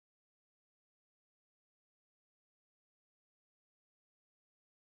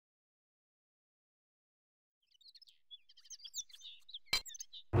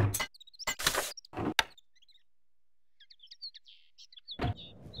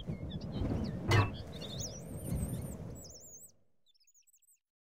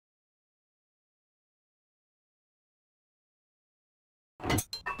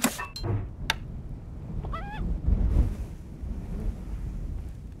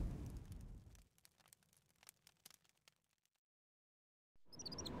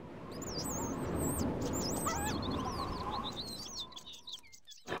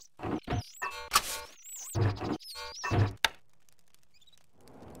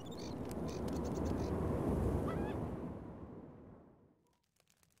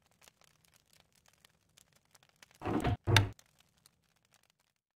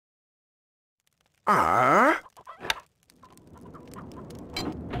Ah?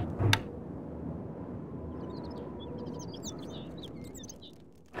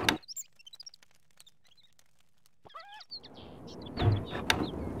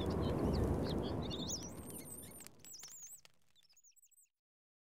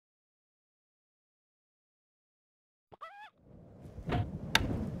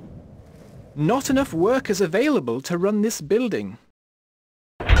 Not enough workers available to run this building.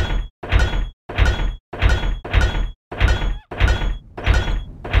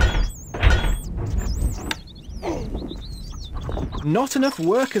 Not enough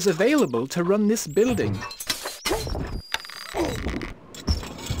workers available to run this building.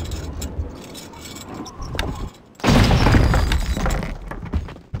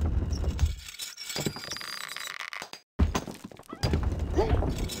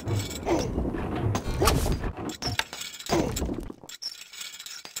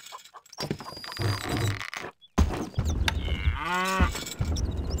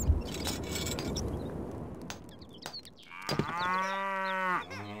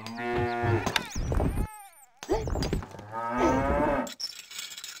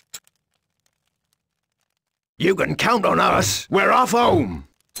 You can count on us. We're off home.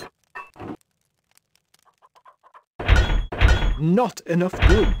 Not enough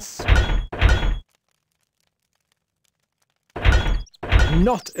goods.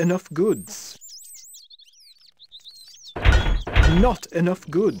 Not enough goods. Not enough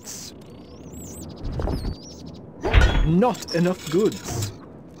goods. Not enough goods.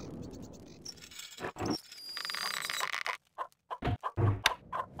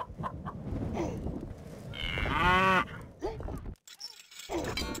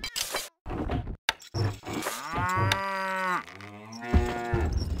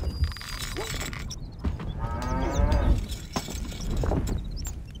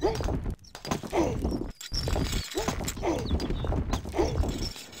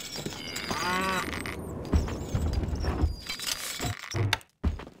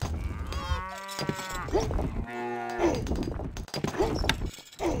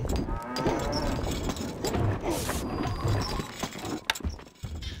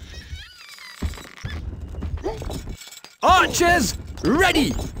 Archers,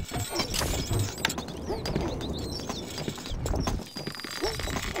 ready!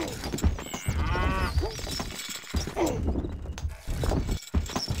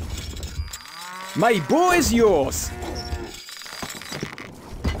 My bow is yours.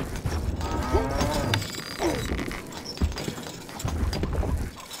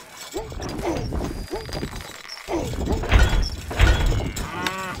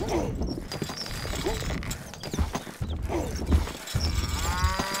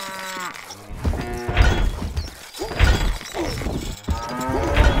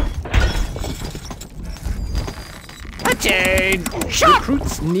 Shot!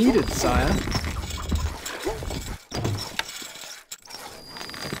 Recruits needed, sire.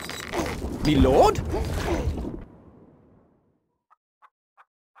 Me lord?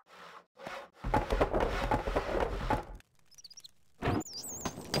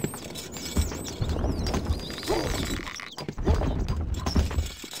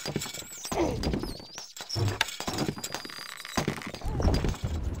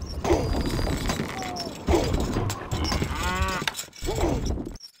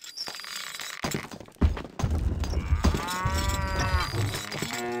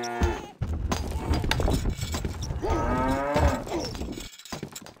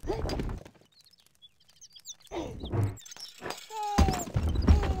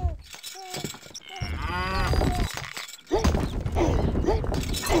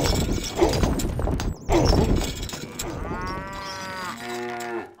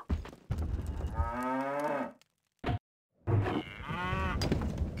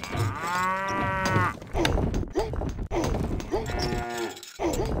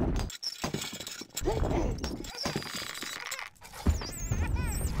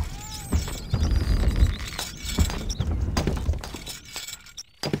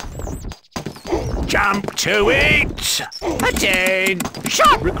 Jump to it! Attain!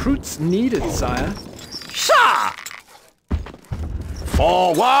 Shot! Recruits needed, sire. Sir!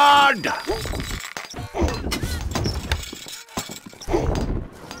 Forward!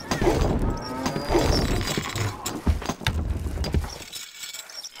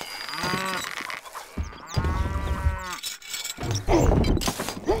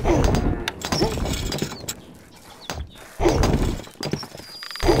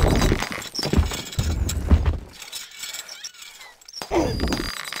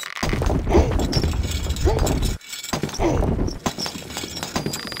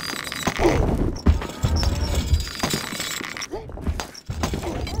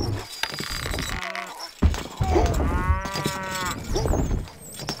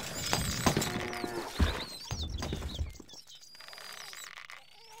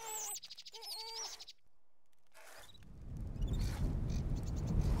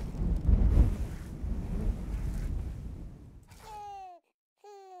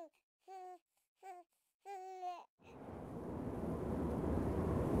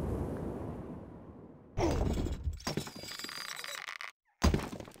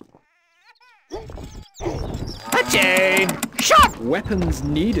 Attain! Shot! Weapons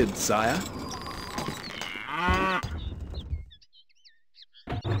needed, sire.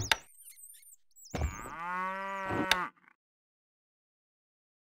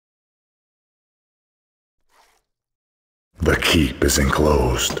 The keep is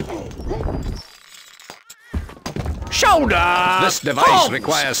enclosed. Shoulder! This device Forms!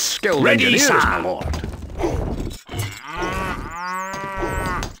 requires skilled Ready, engineers, sir. my lord.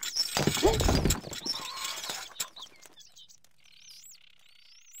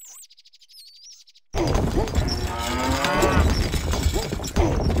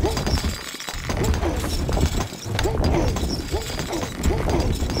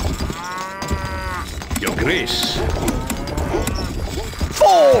 Your Grace.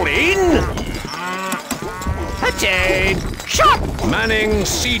 Fall in! Attain! Shot! Manning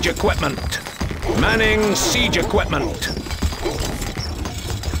siege equipment. Manning siege equipment.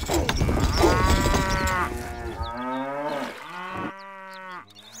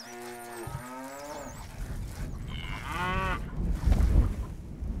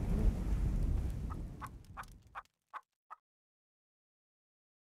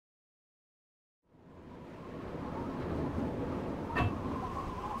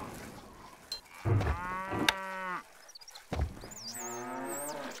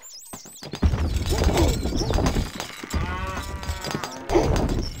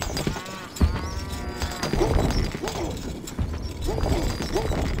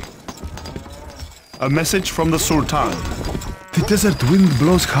 A message from the Sultan. The desert wind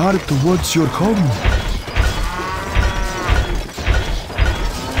blows hard towards your home.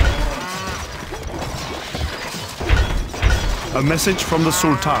 A message from the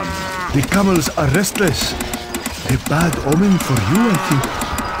Sultan. The camels are restless. A bad omen for you, I think.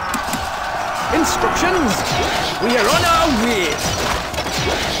 Instructions! We are on our way!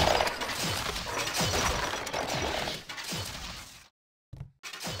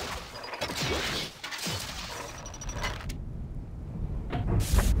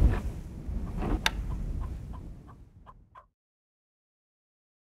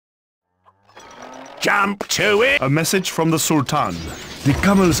 Jump to it! A message from the Sultan. The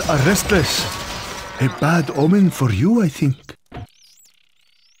camels are restless. A bad omen for you, I think.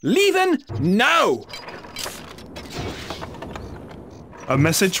 Leaving now! A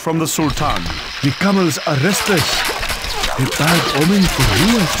message from the Sultan. The camels are restless. A bad omen for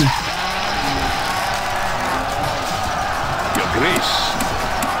you, I think. Your Grace.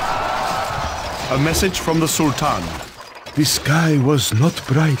 A message from the Sultan. The sky was not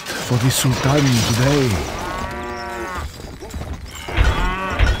bright for the Sultan today.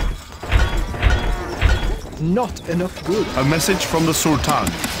 Not enough good. A message from the Sultan.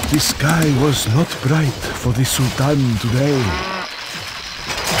 The sky was not bright for the Sultan today.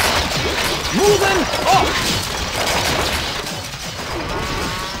 Moving up!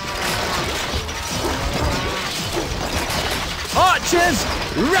 Archers,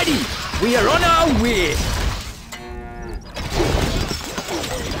 ready! We are on our way!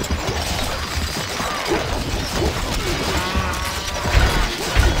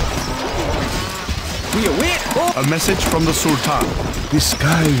 We await hope! A message from the Sultan. The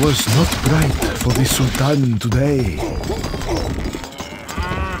sky was not bright for the Sultan today.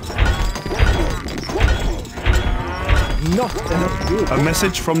 Not enough good. A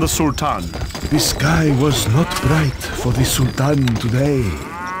message from the Sultan. The sky was not bright for the Sultan today.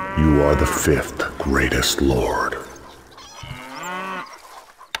 You are the fifth greatest lord.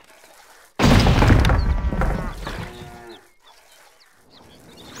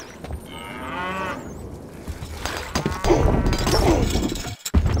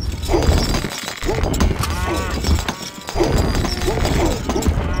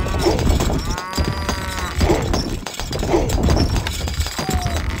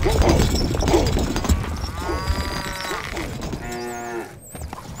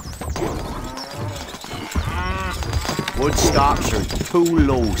 Wood stocks are too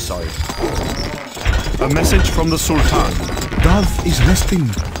low, sire. A message from the Sultan. Dove is resting.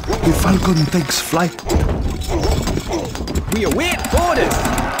 The falcon takes flight. We await orders!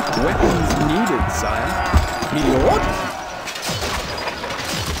 Weapons needed, sire. Me lord?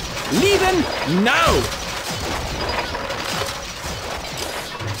 Leaving now!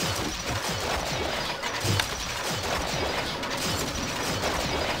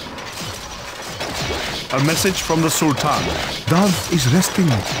 A message from the Sultan. Dove is resting.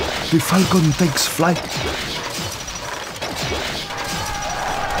 The falcon takes flight.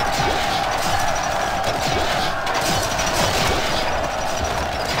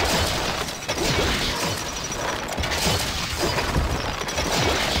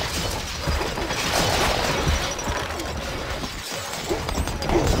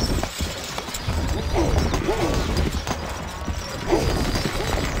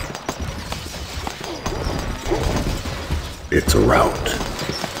 It's a rout.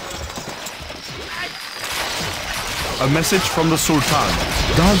 A message from the Sultan.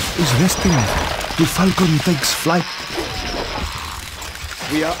 Dove is resting. The falcon takes flight.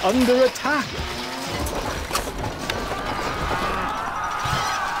 We are under attack.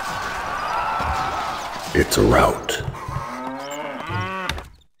 It's a rout.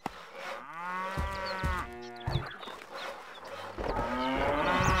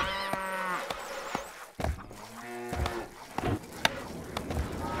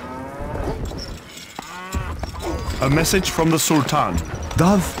 A message from the Sultan.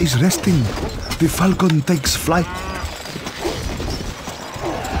 Dove is resting. The falcon takes flight.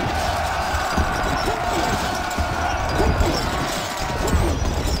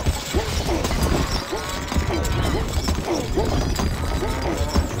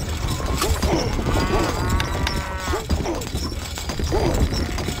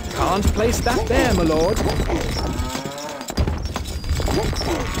 Can't place that there, my lord.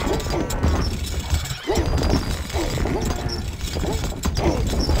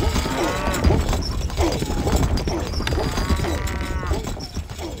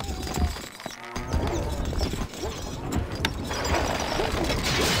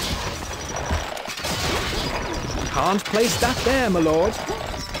 Can't place that there, my lord.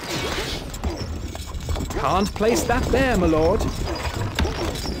 Can't place that there, my lord.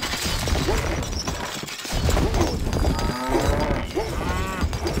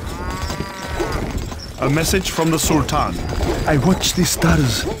 A message from the Sultan. I watch the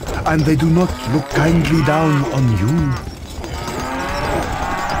stars, and they do not look kindly down on you.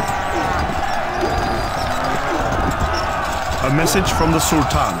 A message from the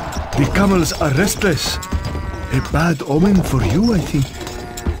Sultan. The camels are restless. A bad omen for you, I think.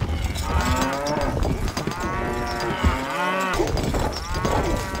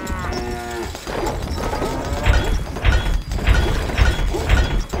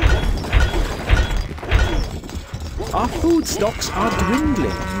 Our food stocks are dwindling,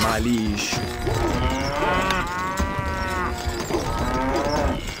 my liege.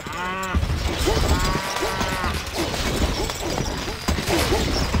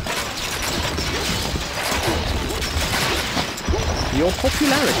 Your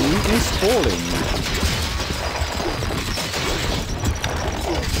popularity is falling.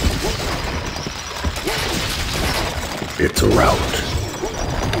 It's a rout.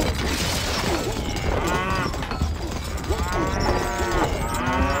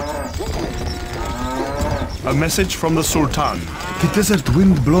 A message from the Sultan. The desert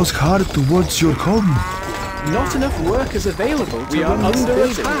wind blows hard towards your home. Not enough workers available to run this under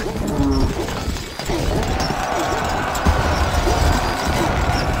building. attack.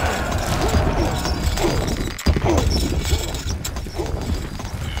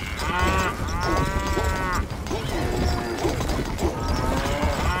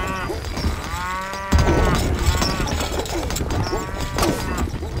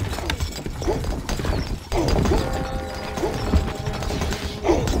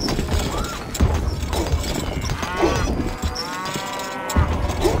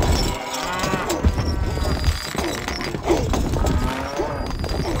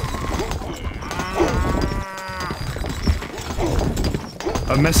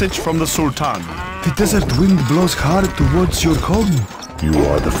 A message from the Sultan. The desert wind blows hard towards your home. You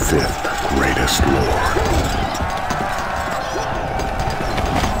are the fifth greatest lord.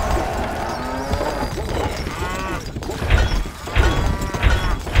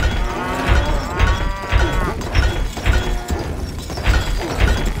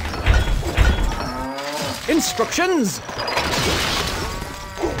 Instructions!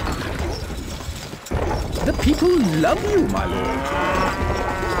 The people love you, my lord.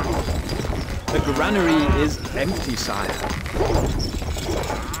 The granary is empty, sire.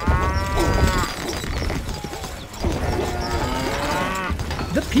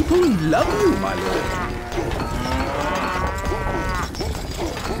 The people love you, my lord.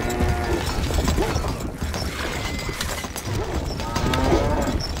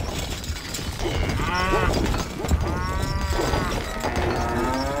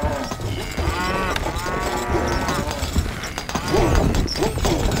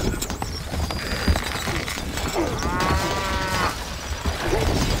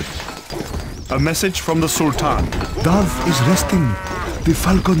 A message from the Sultan. Dove is resting. The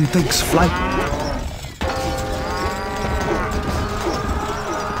falcon takes flight.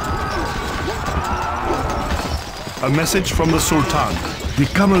 A message from the Sultan. The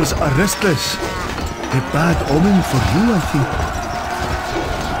camels are restless. A bad omen for you, I think.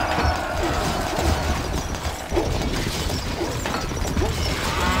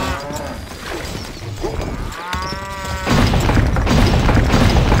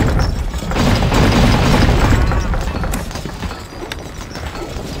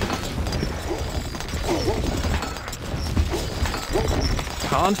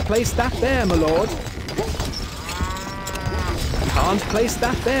 Can't place that there, my lord. Can't place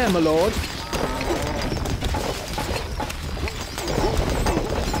that there, my lord.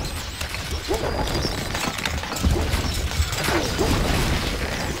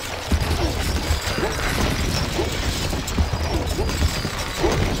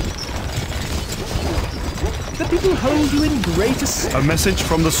 The people hold you in great esteem. A message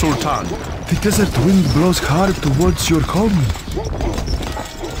from the Sultan. The desert wind blows hard towards your home.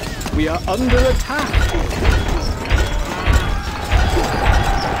 We are under attack.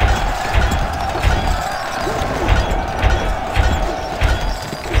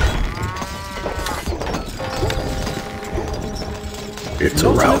 It's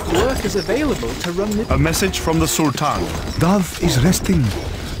Not a rout. enough workers available to run the... A message from the Sultan. Dove is resting.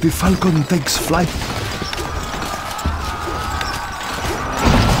 The falcon takes flight.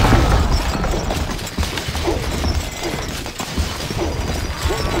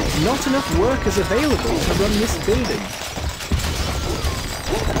 Not enough workers available to run this building.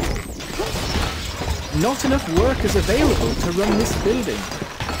 Not enough workers available to run this building.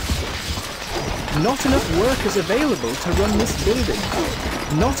 Not enough workers available to run this building.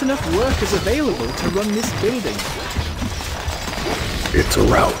 Not enough workers available to run this building. It's a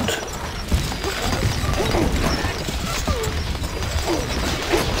rout.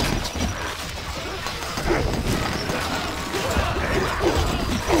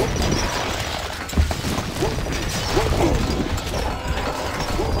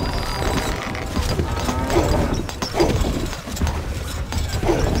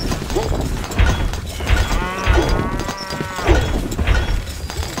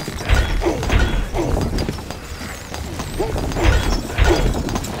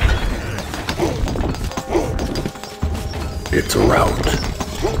 It's a rout.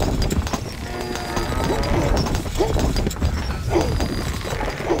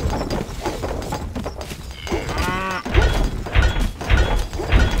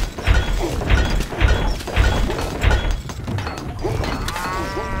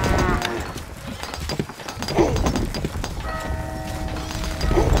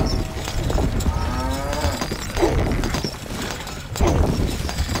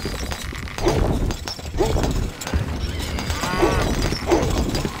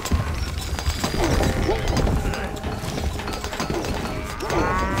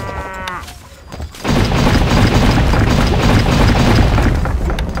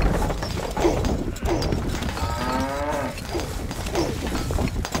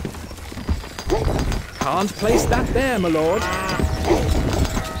 Can't place that there, my lord.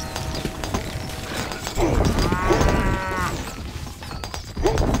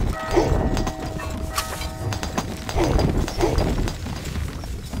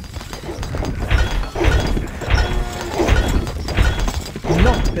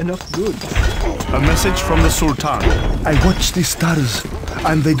 Not enough goods. A message from the Sultan. I watch the stars,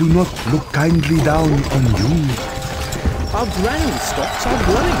 and they do not look kindly down on you. Our granary stocks are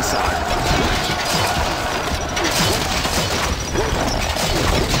growing, sire.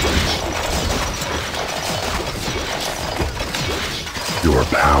 Your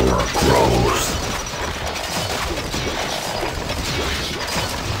power grows.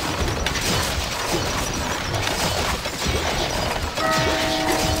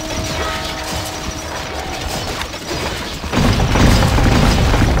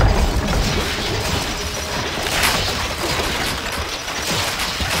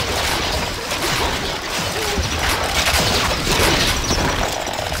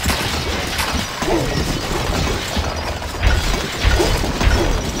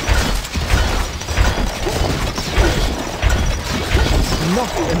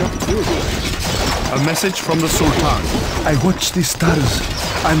 Not enough goods. A message from the Sultan. I watch the stars,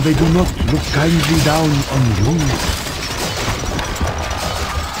 and they do not look kindly down on you.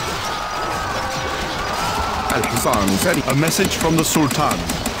 A message from the Sultan.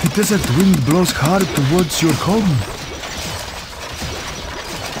 The desert wind blows hard towards your home.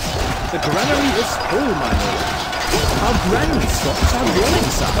 The granary is full, my lord. Our granary stocks are growing,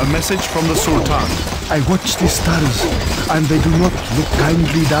 sire. A message from the Sultan. I watch the stars, and they do not look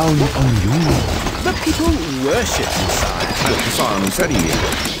kindly down on you. The people worship you, sire.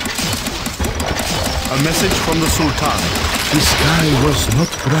 A message from the Sultan. The sky was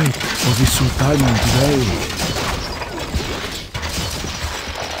not bright for the Sultan today.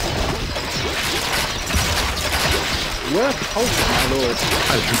 Work halted, my lord.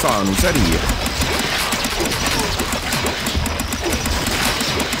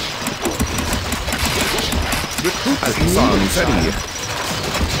 Recruits needed, sire.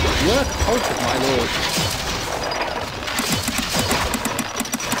 Work halted, my lord.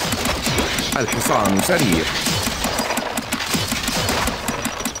 الحصان سريع.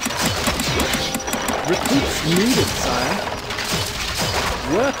 Recruits needed, sire.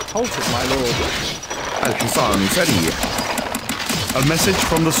 Work halted, my lord. الحصان سريع. A message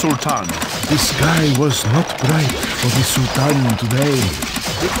from the Sultan. The sky was not bright for the Sultan today.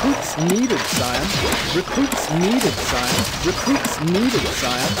 Recruits needed, sire. Recruits needed, sire. Recruits needed,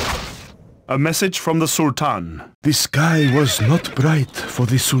 sire. A message from the Sultan. The sky was not bright for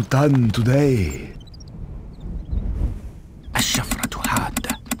the Sultan today. الشفرة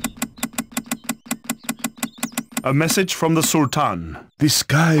حادة. A message from the Sultan. The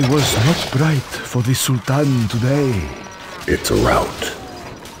sky was not bright for the Sultan today. It's a rout.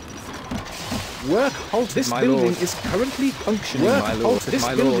 Work halted, this building is currently functioning, my lord. This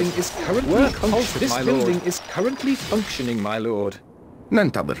building is currently functioning. This building is currently functioning, my lord.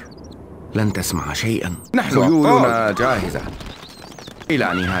 ننتظر. لن تسمع شيئا. نحن خيولنا جاهزة إلى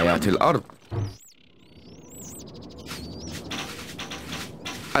نهايات الأرض.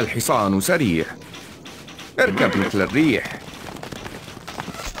 الحصان سريع. اركب مثل الريح.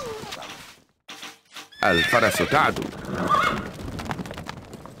 الفرس تعدو.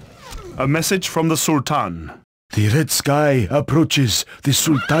 A message from the Sultan. The red sky approaches the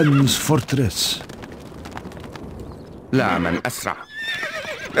Sultan's fortress. لا من أسرع.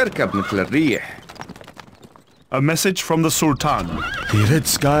 اركب مثل الريح. A message from the Sultan. The red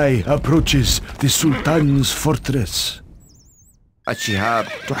sky approaches the Sultan's fortress. الشهاب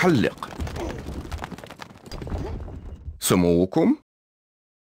تحلق. سموكم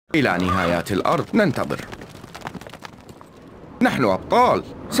إلى نهايات الأرض. ننتظر. نحن أبطال،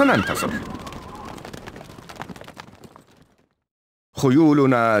 سننتصر.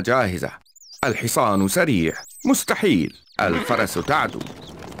 خيولنا جاهزة. الحصان سريع. مستحيل. الفرس تعدو.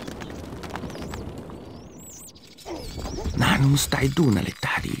 نحن مستعدون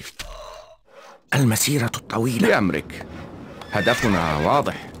للتحرير. المسيرة الطويلة. بأمرك. هدفنا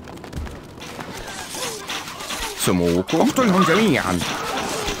واضح. سموكم. اقتلهم جميعا.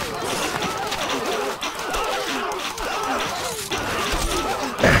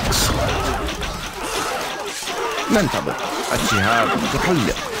 ننتظر. الشهاب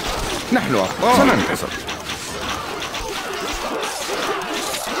تحلق. نحن أبطال، سننتصر.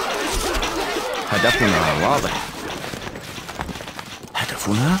 هدفنا واضح.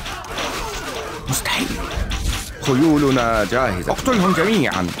 هدفنا مستحيل. خيولنا جاهزة. اقتلهم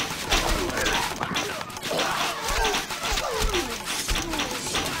جميعا.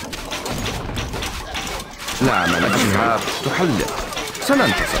 لا من الشهاب تحلق.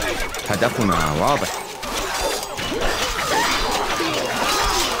 سننتصر. هدفنا واضح.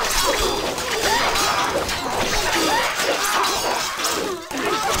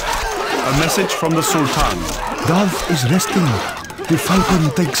 A message from the Sultan. Dove is resting. The falcon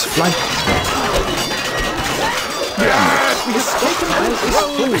takes flight.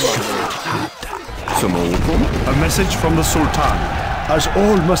 سموكم. A message from the Sultan. As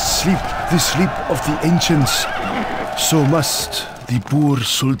all must sleep the sleep of the ancients, so must the poor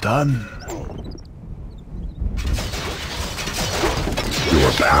Sultan.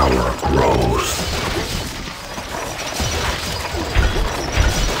 Your power grows.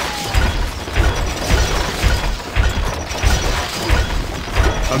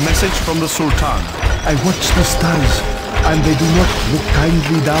 A message from the Sultan. I watch the stars, and they do not look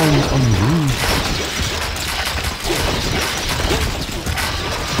kindly down on you.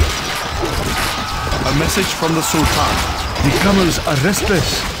 A message from the Sultan. The camels are restless.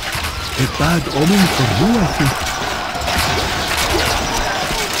 A bad omen for you, I think.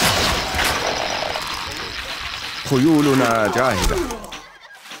 خيولنا جاهزة.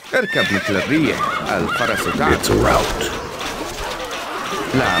 اركب مثل الريح. الفرس تعدو. It's a rout.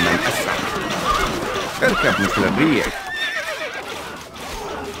 لا من أسرع. اركب مثل الريح.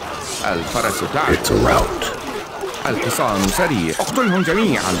 الفرس تعدو. It's a rout. الحصان سريع. اقتلهم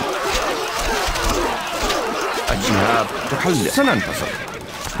جميعا. الشهاب تحلق. سننتصر.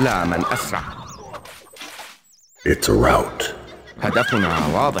 لا من أسرع. It's a rout. هدفنا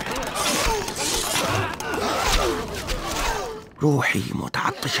واضح. روحي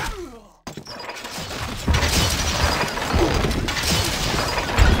متعطشة.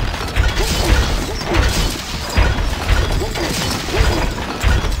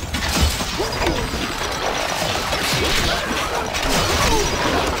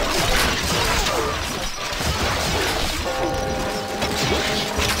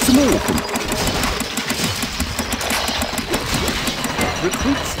 سموكم.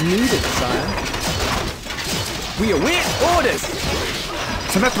 Recruits needed, sire. We await orders.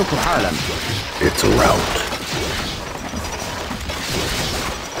 سنترك حالا. It's a rout.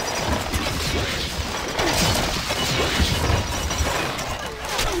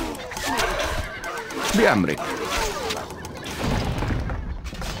 بأمرك.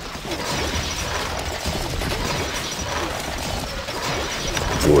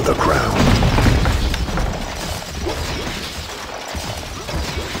 For the crown.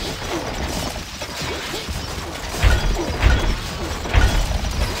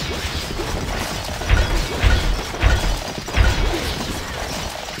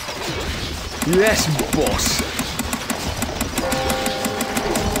 Yes, boss.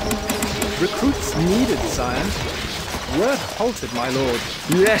 Recruits needed, sire. Work halted, my lord.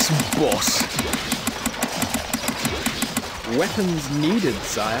 Yes, boss. Weapons needed,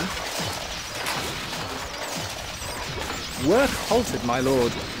 sire. Work halted, my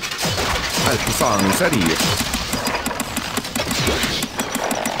lord. الحصان سريع.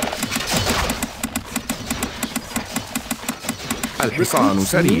 الحصان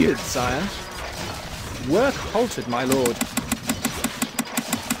Recruits سريع. needed, sire. Work halted, my lord.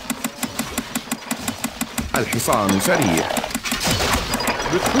 الحصان سريع.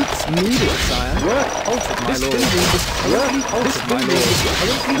 Recruits needed, sire. Work halted, my lord. Work halted, my lord.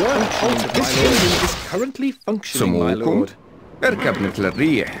 Work halted, my lord. This building is currently functioning, my سموكم lord. اركب مثل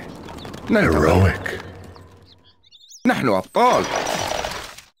الريح. Heroic. نحن أبطال.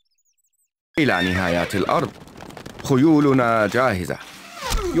 إلى نهايات الأرض. خيولنا جاهزة.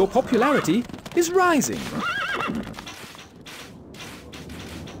 Your popularity is rising.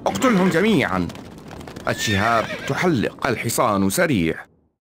 اقتلهم جميعا. الشهاب تحلق. الحصان سريع.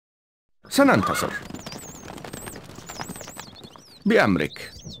 سننتصر.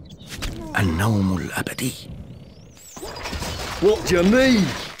 بأمرك. النوم الأبدي. What do you need?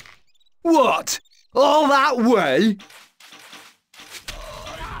 What? All that way?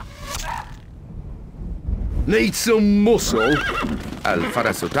 Need some muscle?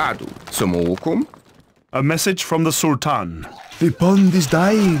 الفرس تعدو. سموكم. A message from the Sultan. The pond is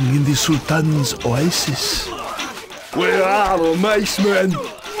dying in the Sultan's oasis. Where are the macemen?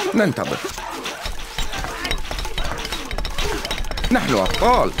 ننتظر. نحن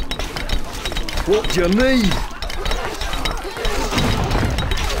أبطال. What do you need?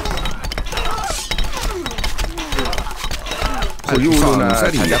 خيولنا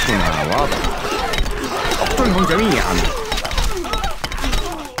هدفنا واضح. اقتلهم جميعا.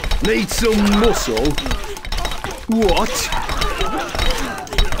 Need some muscle? What?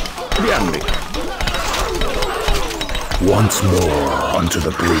 بأمرك. Once more onto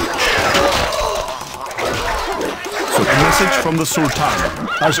the breach. A message from the Sultan.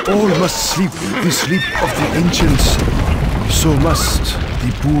 As all must sleep the sleep of the ancients, so must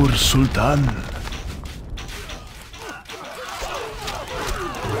the poor Sultan.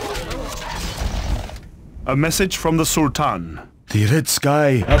 A message from the Sultan. The red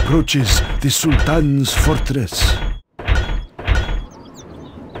sky approaches the Sultan's fortress.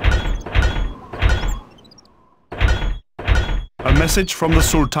 A message from the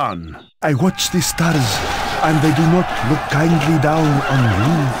Sultan. I watch the stars, and they do not look kindly down on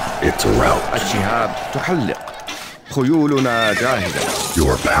you. It's a rout. الشهاب تحلق. خيولنا جاهزة.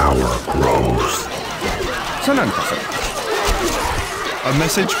 Your power grows. سننتصر. A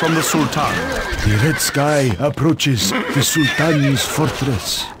message from the Sultan. The red sky approaches the Sultan's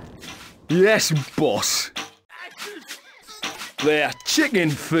fortress. Yes, boss. They're chicken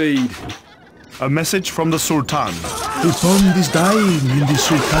feed. A message from the Sultan. The pond is dying in the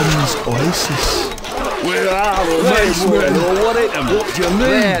Sultan's oasis. Where are the macemen? What do you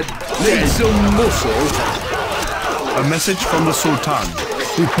need? Need some muscle? A message from the Sultan.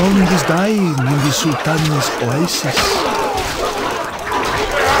 The pond is dying in the Sultan's oasis.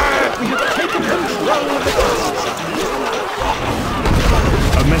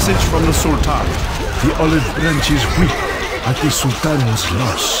 A message from the Sultan. The olive branches weep at the Sultan's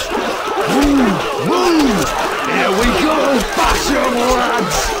loss. Move! Here we go, bash 'em,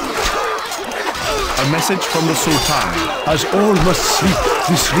 lads! A message from the Sultan. As all must sleep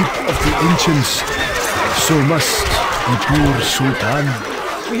the sleep of the ancients, so must the poor Sultan.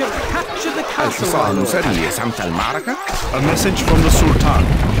 We have captured the castle, my الحصان lord. سريع. سمت المعركة. A message from the Sultan.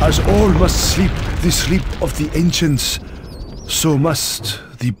 As all must sleep the sleep of the ancients, so must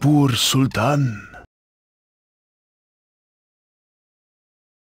the poor Sultan.